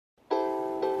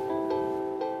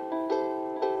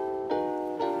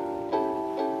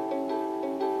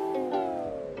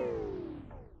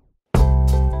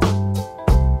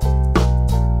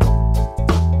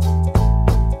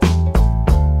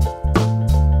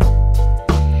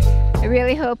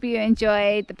really hope you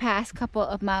enjoyed the past couple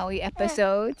of Maui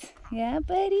episodes. Yeah,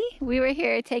 buddy? We were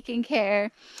here taking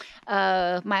care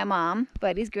of my mom,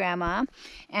 Buddy's grandma,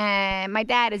 and my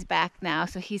dad is back now,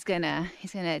 so he's gonna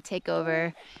take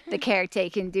over the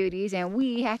caretaking duties, and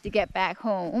we have to get back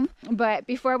home. But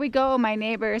before we go, my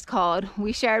neighbors called.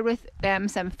 We shared with them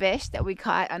some fish that we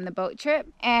caught on the boat trip,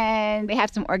 and they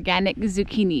have some organic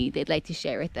zucchini they'd like to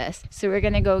share with us. So we're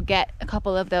gonna go get a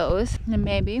couple of those, and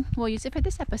maybe we'll use it for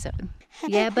this episode.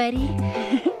 Yeah, buddy?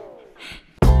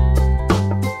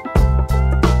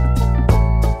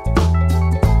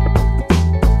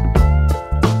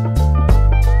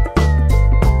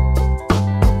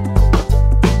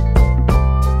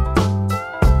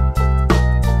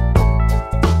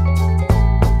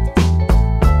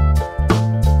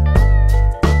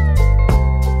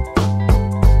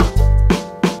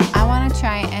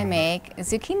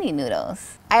 Zucchini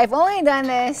noodles. I've only done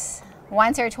this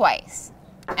once or twice,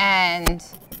 and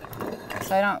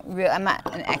so I'm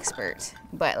not an expert,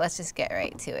 but let's just get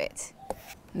right to it.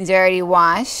 These are already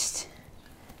washed.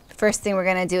 First thing we're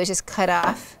gonna do is just cut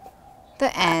off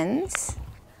the ends.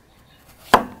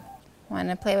 Want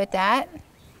to play with that?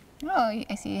 Oh,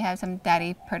 I see you have some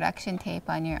daddy production tape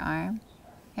on your arm.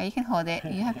 Yeah, you can hold it.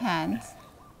 You have hands.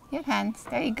 You have hands.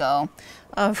 There you go.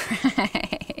 All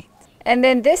right. And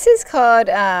then this is called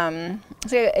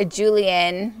it's like a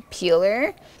julienne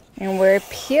peeler. And we're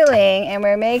peeling and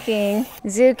we're making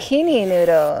zucchini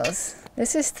noodles.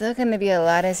 This is still going to be a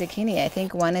lot of zucchini. I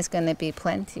think one is going to be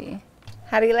plenty.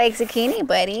 How do you like zucchini,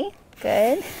 buddy?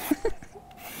 Good?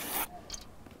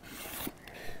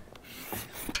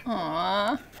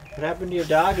 Aww. What happened to your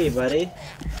doggy, buddy?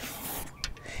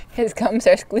 His gums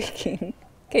are squeaking.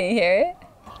 Can you hear it?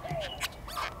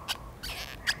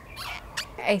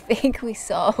 I think we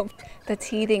solved the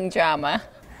teething drama.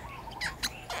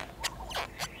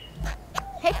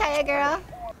 Hey, Kaya girl.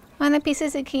 Want a piece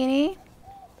of zucchini?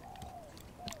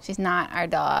 She's not our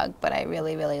dog, but I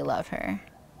really, really love her.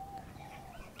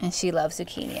 And she loves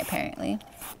zucchini, apparently.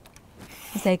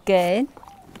 Is that good?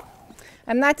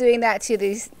 I'm not doing that to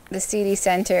the CD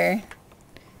center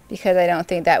because I don't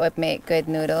think that would make good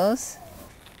noodles.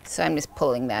 So I'm just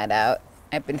pulling that out.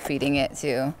 I've been feeding it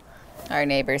to our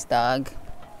neighbor's dog.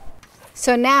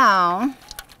 So now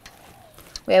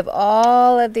we have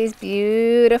all of these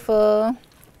beautiful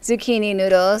zucchini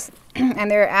noodles,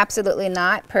 and they're absolutely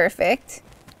not perfect.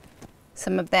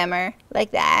 Some of them are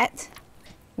like that.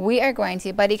 We are going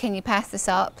to, buddy, can you pass the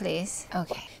salt, please?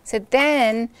 Okay. So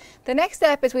then the next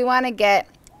step is we want to get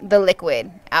the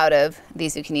liquid out of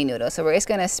these zucchini noodles. So we're just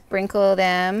going to sprinkle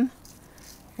them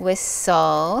with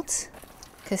salt,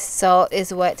 because salt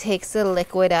is what takes the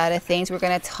liquid out of things. We're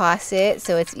going to toss it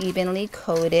so it's evenly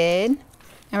coated.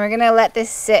 And we're going to let this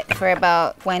sit for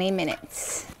about 20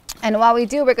 minutes. And while we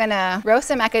do, we're going to roast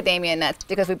some macadamia nuts,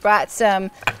 because we brought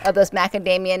some of those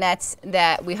macadamia nuts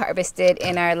that we harvested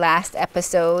in our last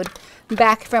episode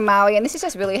back from Maui. And this is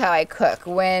just really how I cook.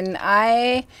 When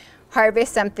I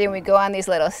harvest something, we go on these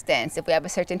little stints. If we have a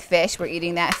certain fish, we're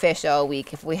eating that fish all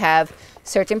week. If we have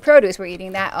certain produce, we're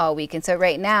eating that all week. And so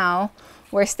right now,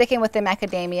 we're sticking with the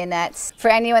macadamia nuts. For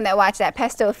anyone that watched that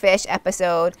pesto fish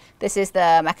episode, this is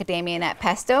the macadamia nut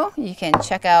pesto. You can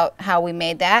check out how we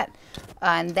made that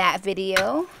on that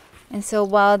video. And so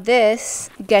while this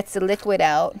gets the liquid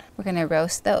out, we're gonna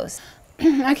roast those.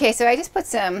 Okay, so I just put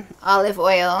some olive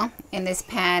oil in this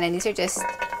pan, and these are just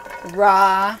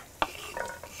raw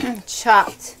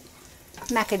chopped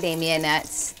macadamia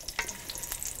nuts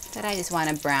that I just want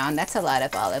to brown. That's a lot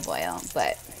of olive oil,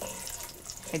 but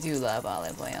I do love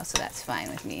olive oil, so that's fine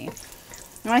with me.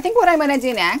 And I think what I'm going to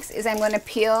do next is I'm going to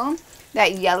peel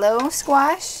that yellow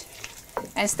squash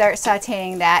and start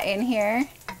sauteing that in here.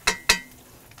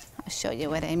 I'll show you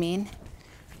what I mean.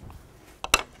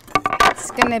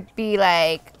 It's going to be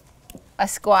like a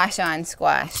squash on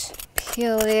squash.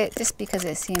 Peel it just because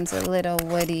it seems a little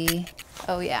woody.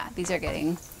 Oh yeah, these are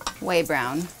getting way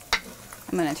brown.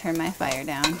 I'm going to turn my fire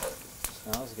down.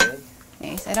 Smells good.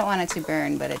 Nice. I don't want it to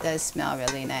burn, but it does smell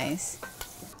really nice.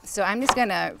 So I'm just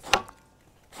gonna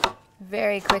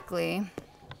very quickly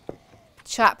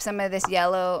chop some of this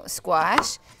yellow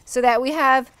squash so that we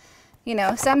have, you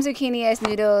know, some zucchini as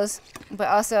noodles, but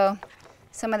also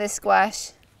some of this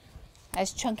squash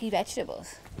as chunky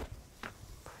vegetables.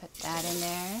 Put that in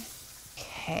there.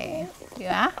 Okay.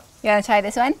 Yeah? You wanna try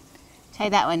this one? Try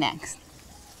that one next.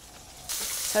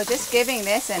 So just giving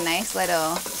this a nice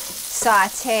little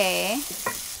saute.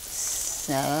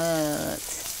 So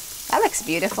that looks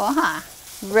beautiful, huh?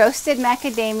 Roasted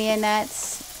macadamia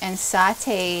nuts and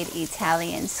sauteed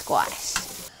Italian squash.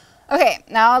 Okay,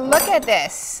 now look at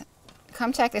this.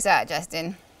 Come check this out,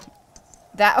 Justin.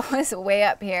 that was way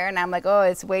up here, and I'm like, oh,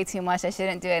 it's way too much. I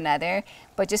shouldn't do another.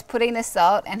 But just putting the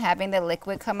salt and having the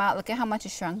liquid come out, look at how much it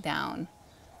shrunk down.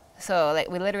 So like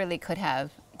we literally could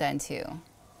have done 2.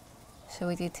 Should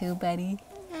we do 2, buddy?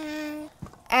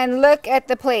 And look at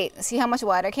the plate. See how much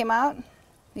water came out?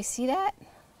 You see that?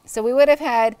 So we would have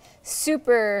had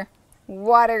super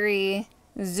watery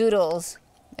zoodles.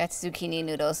 That's zucchini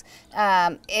noodles.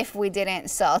 If we didn't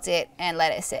salt it and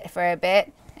let it sit for a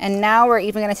bit. And now we're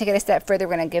even going to take it a step further.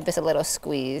 We're going to give this a little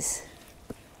squeeze.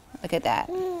 Look at that.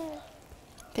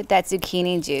 Look at that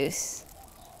zucchini juice.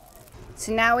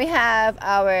 So now we have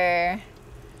our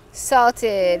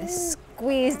salted,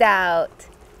 squeezed out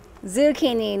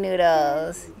zucchini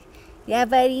noodles. Yeah,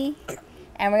 buddy?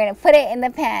 And we're going to put it in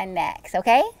the pan next,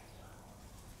 okay?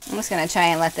 I'm just going to try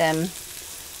and let them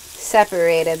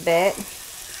separate a bit.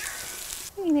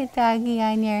 You need a doggy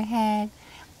on your head.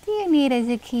 Do you need a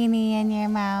zucchini in your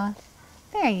mouth?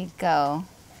 There you go.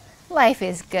 Life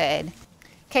is good.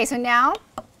 Okay, so now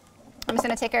I'm just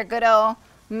gonna take our good old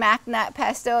mac nut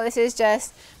pesto. This is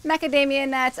just macadamia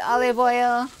nuts, olive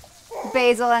oil,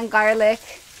 basil, and garlic.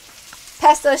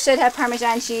 Pesto should have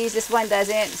Parmesan cheese. This one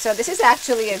doesn't. So this is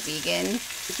actually a vegan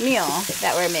meal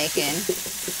that we're making.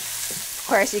 Of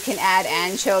course, you can add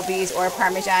anchovies or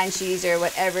Parmesan cheese or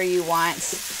whatever you want,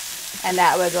 and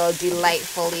that will go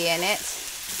delightfully in it.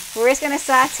 We're just going to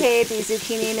saute these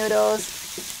zucchini noodles,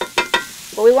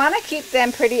 but we want to keep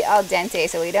them pretty al dente,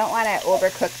 so we don't want to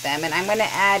overcook them. And I'm going to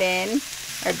add in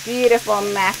our beautiful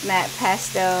mac nut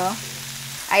pesto.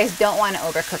 I just don't want to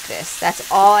overcook this.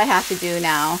 That's all I have to do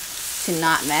now to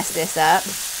not mess this up.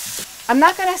 I'm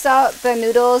not going to salt the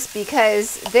noodles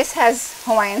because this has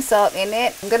Hawaiian salt in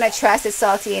it. I'm going to trust it's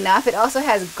salty enough. It also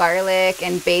has garlic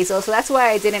and basil, so that's why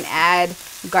I didn't add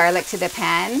garlic to the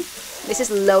pan. This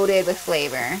is loaded with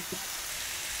flavor.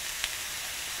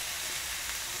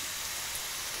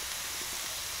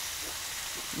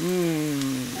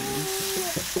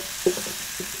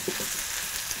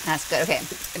 That's good. Okay,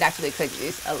 it actually could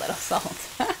use a little salt.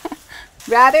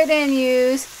 Rather than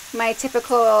use my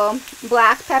typical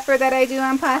black pepper that I do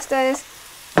on pastas,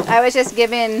 I was just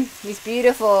given these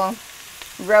beautiful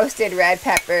roasted red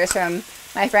peppers from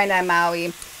my friend on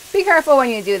Maui. Be careful when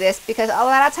you do this, because a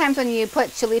lot of times when you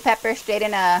put chili pepper straight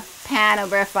in a pan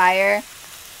over a fire,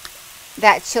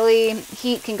 that chili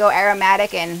heat can go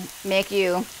aromatic and make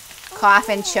you cough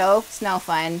and choke. It's no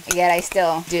fun. Yet I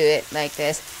still do it like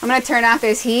this. I'm going to turn off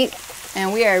this heat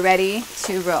and we are ready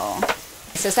to roll.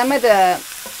 So some of the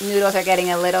noodles are getting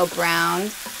a little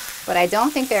browned, but I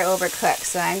don't think they're overcooked.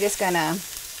 So I'm just going to,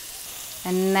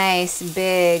 a nice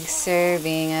big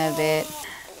serving of it.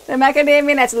 The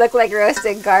macadamia nuts look like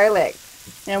roasted garlic,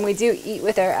 and we do eat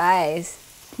with our eyes,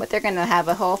 but they're going to have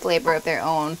a whole flavor of their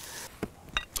own.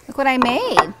 Look what I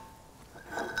made.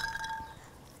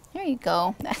 There you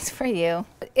go. That's for you.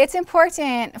 It's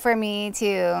important for me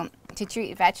to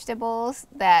treat vegetables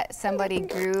that somebody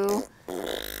grew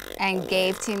and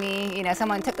gave to me. You know,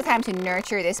 someone took the time to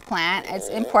nurture this plant. It's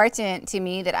important to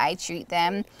me that I treat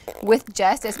them with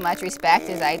just as much respect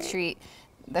as I treat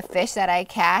the fish that I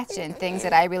catch and things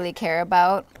that I really care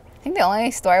about. I think the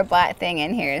only store-bought thing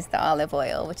in here is the olive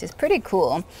oil, which is pretty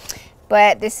cool.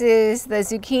 But this is the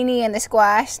zucchini and the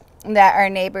squash that our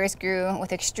neighbors grew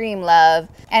with extreme love,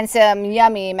 and some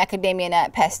yummy macadamia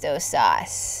nut pesto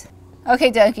sauce.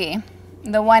 Okay, dokie,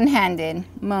 the one-handed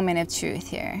moment of truth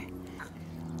here.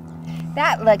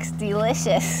 That looks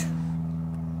delicious.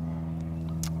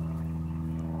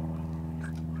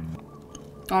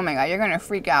 Oh my God, you're gonna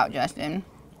freak out, Justin.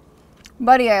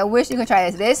 Buddy, I wish you could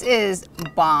try this. This is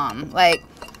bomb. Like,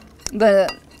 the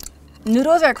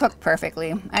noodles are cooked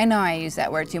perfectly. I know I use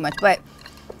that word too much, but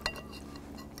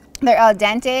they're al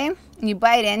dente. You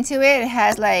bite into it, it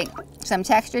has like some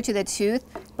texture to the tooth,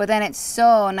 but then it's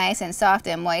so nice and soft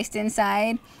and moist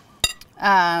inside.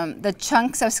 The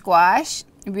chunks of squash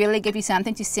really give you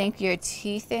something to sink your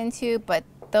teeth into, but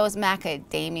those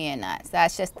macadamia nuts,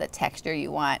 that's just the texture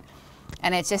you want.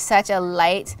 And it's just such a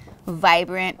light,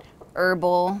 vibrant,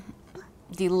 herbal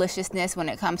deliciousness when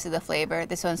it comes to the flavor.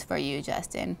 This one's for you,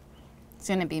 Justin. It's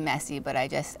gonna be messy, but I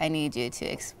need you to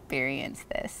experience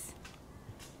this.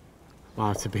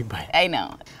 Wow, it's a big bite. I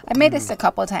know. I've made this a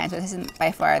couple times, but this is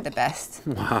by far the best.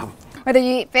 Wow. Whether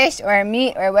you eat fish or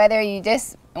meat, or whether you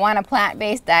just want a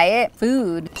plant-based diet,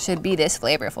 food should be this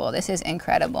flavorful. This is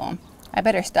incredible. I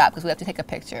better stop because we have to take a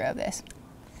picture of this.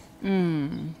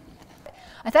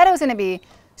 I thought it was gonna be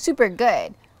super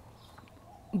good,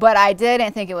 but I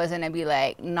didn't think it was gonna be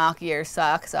like knock your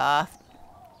socks off,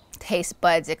 taste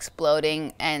buds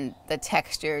exploding, and the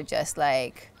texture just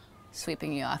like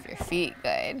sweeping you off your feet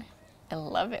good. I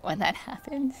love it when that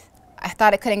happens. I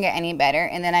thought it couldn't get any better,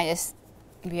 and then I just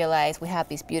realized we have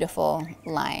these beautiful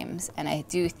limes, and I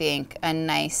do think a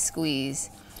nice squeeze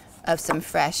of some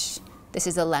fresh, this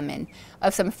is a lemon,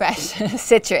 of some fresh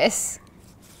citrus,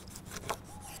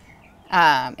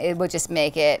 it will just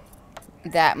make it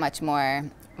that much more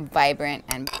vibrant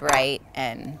and bright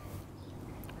and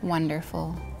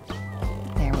wonderful.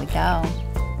 There we go.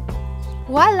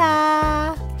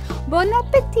 Voila! Bon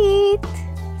appetit!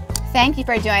 Thank you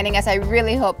for joining us. I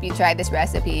really hope you tried this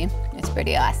recipe. It's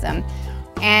pretty awesome.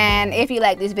 And if you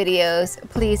like these videos,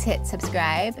 please hit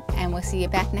subscribe, and we'll see you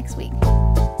back next week.